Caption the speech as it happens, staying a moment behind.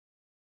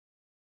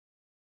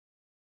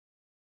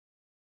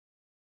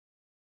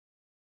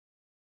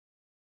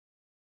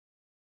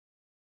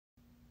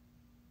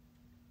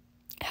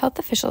Health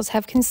officials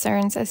have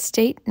concerns as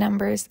state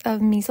numbers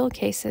of measles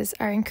cases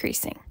are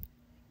increasing.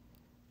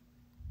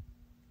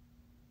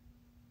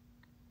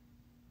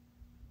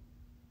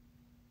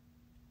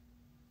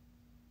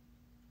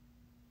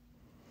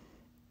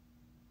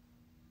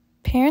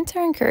 Parents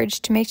are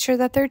encouraged to make sure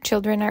that their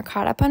children are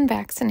caught up on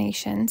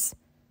vaccinations.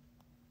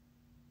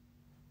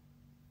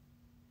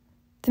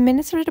 The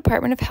Minnesota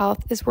Department of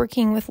Health is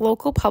working with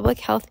local public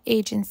health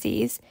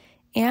agencies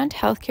and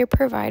healthcare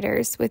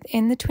providers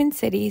within the Twin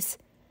Cities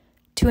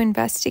to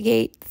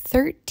investigate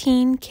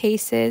 13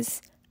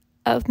 cases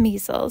of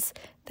measles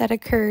that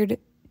occurred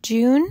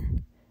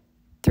June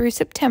through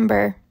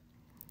September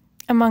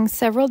among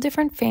several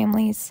different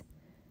families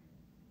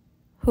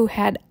who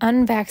had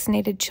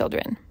unvaccinated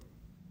children.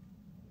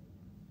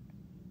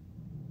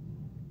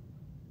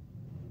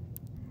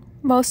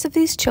 Most of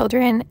these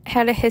children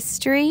had a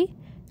history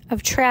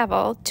of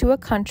travel to a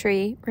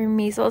country where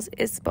measles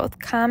is both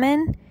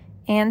common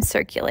and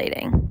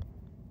circulating.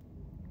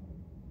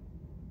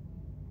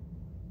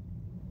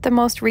 The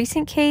most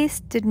recent case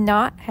did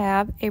not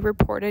have a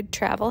reported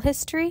travel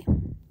history,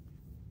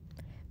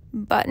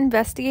 but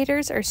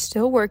investigators are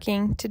still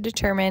working to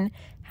determine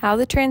how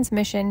the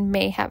transmission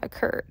may have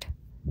occurred.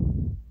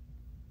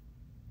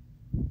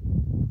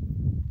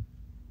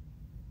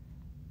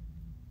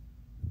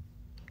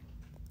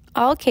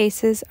 All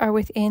cases are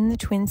within the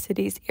Twin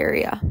Cities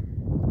area.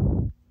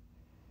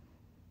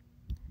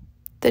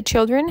 The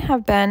children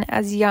have been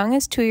as young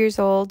as 2 years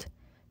old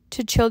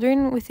to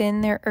children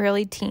within their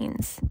early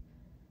teens.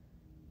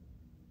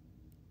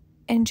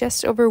 And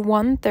just over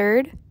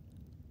 1/3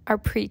 are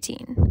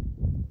preteen.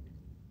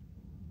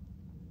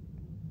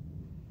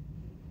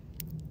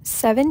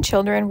 7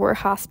 children were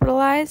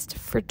hospitalized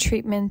for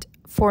treatment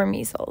for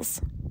measles.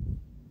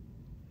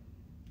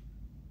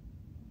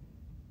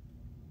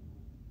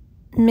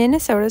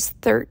 Minnesota's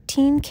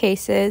 13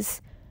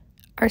 cases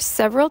are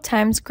several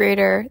times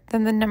greater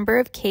than the number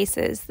of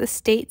cases the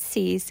state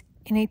sees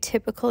in a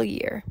typical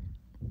year.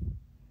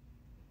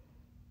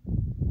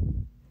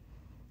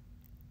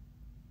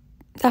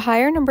 The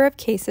higher number of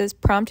cases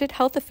prompted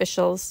health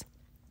officials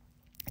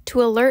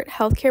to alert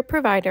healthcare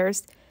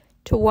providers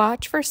to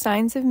watch for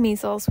signs of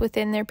measles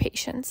within their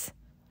patients,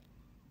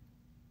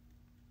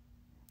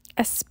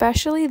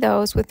 especially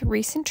those with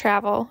recent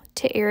travel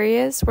to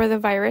areas where the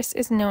virus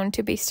is known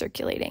to be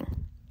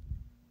circulating.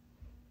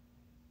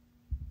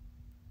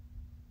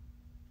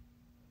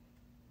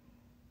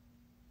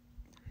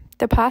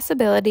 The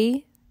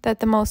possibility that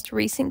the most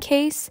recent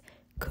case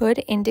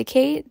could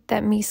indicate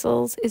that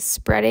measles is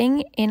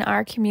spreading in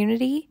our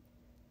community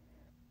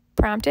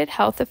prompted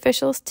health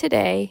officials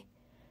today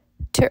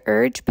to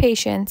urge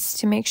patients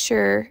to make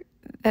sure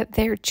that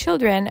their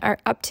children are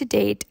up to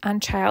date on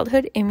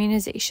childhood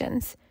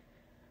immunizations,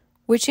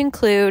 which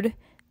include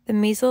the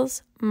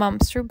measles,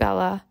 mumps,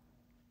 rubella,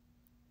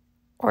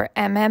 or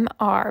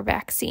MMR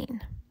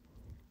vaccine.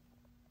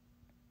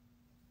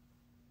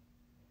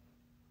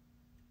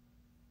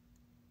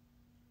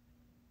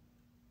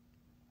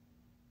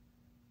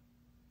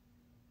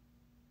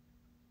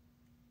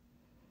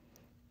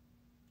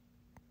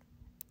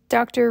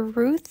 Dr.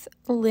 Ruth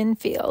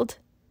Linfield,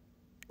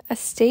 a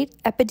state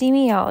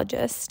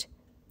epidemiologist,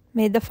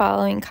 made the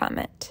following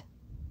comment.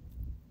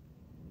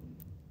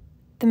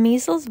 The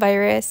measles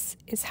virus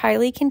is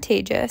highly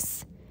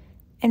contagious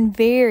and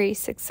very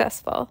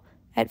successful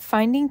at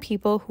finding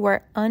people who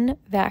are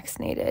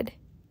unvaccinated,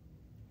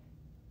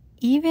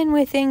 even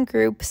within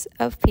groups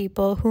of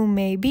people who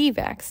may be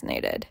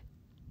vaccinated.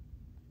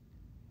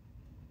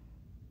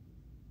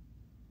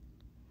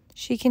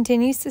 She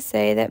continues to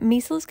say that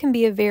measles can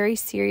be a very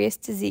serious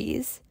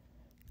disease,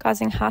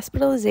 causing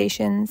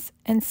hospitalizations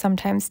and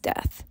sometimes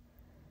death.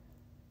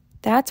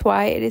 That's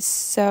why it is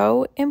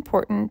so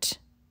important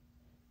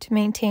to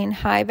maintain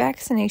high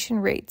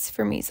vaccination rates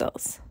for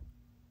measles.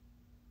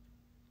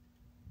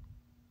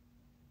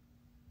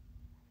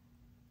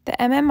 The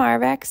MMR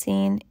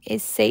vaccine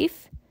is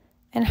safe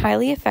and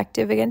highly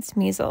effective against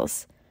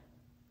measles.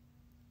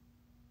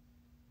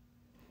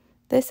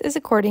 This is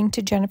according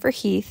to Jennifer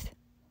Heath,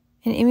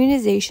 an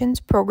immunizations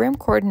program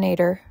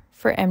coordinator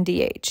for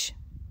MDH.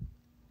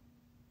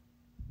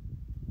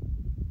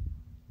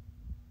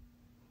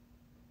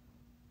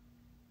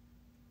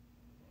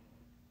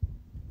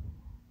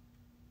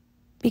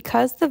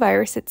 Because the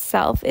virus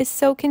itself is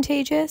so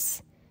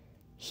contagious,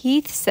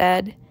 Heath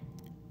said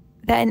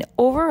that an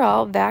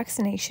overall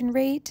vaccination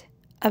rate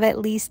of at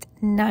least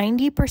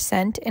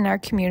 90% in our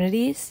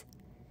communities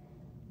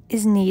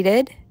is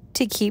needed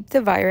to keep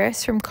the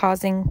virus from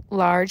causing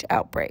large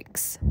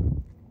outbreaks.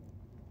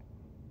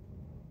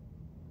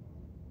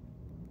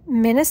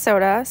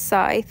 Minnesota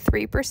saw a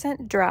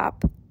 3%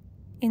 drop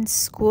in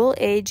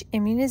school-age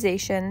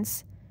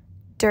immunizations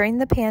during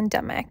the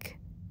pandemic.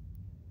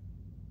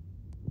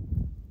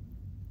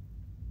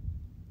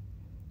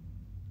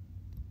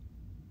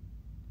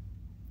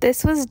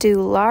 This was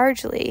due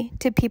largely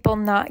to people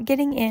not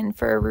getting in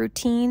for a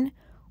routine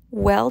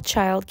well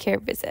child care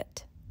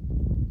visit.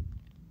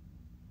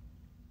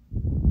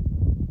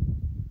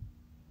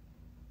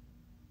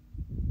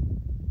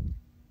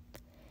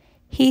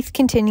 Heath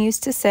continues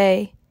to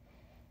say,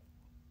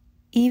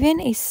 even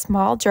a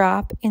small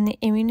drop in the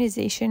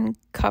immunization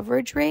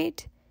coverage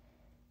rate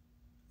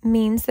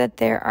means that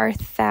there are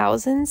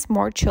thousands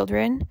more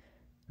children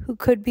who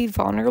could be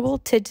vulnerable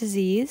to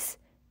disease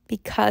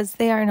because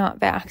they are not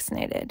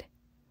vaccinated.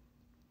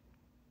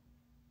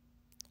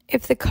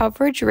 If the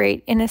coverage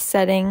rate in a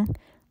setting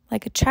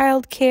like a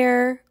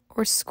childcare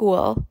or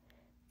school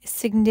is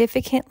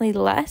significantly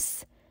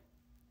less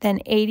than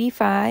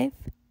 85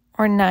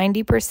 or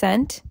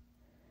 90%,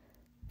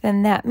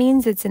 then that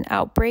means it's an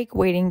outbreak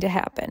waiting to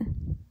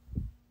happen.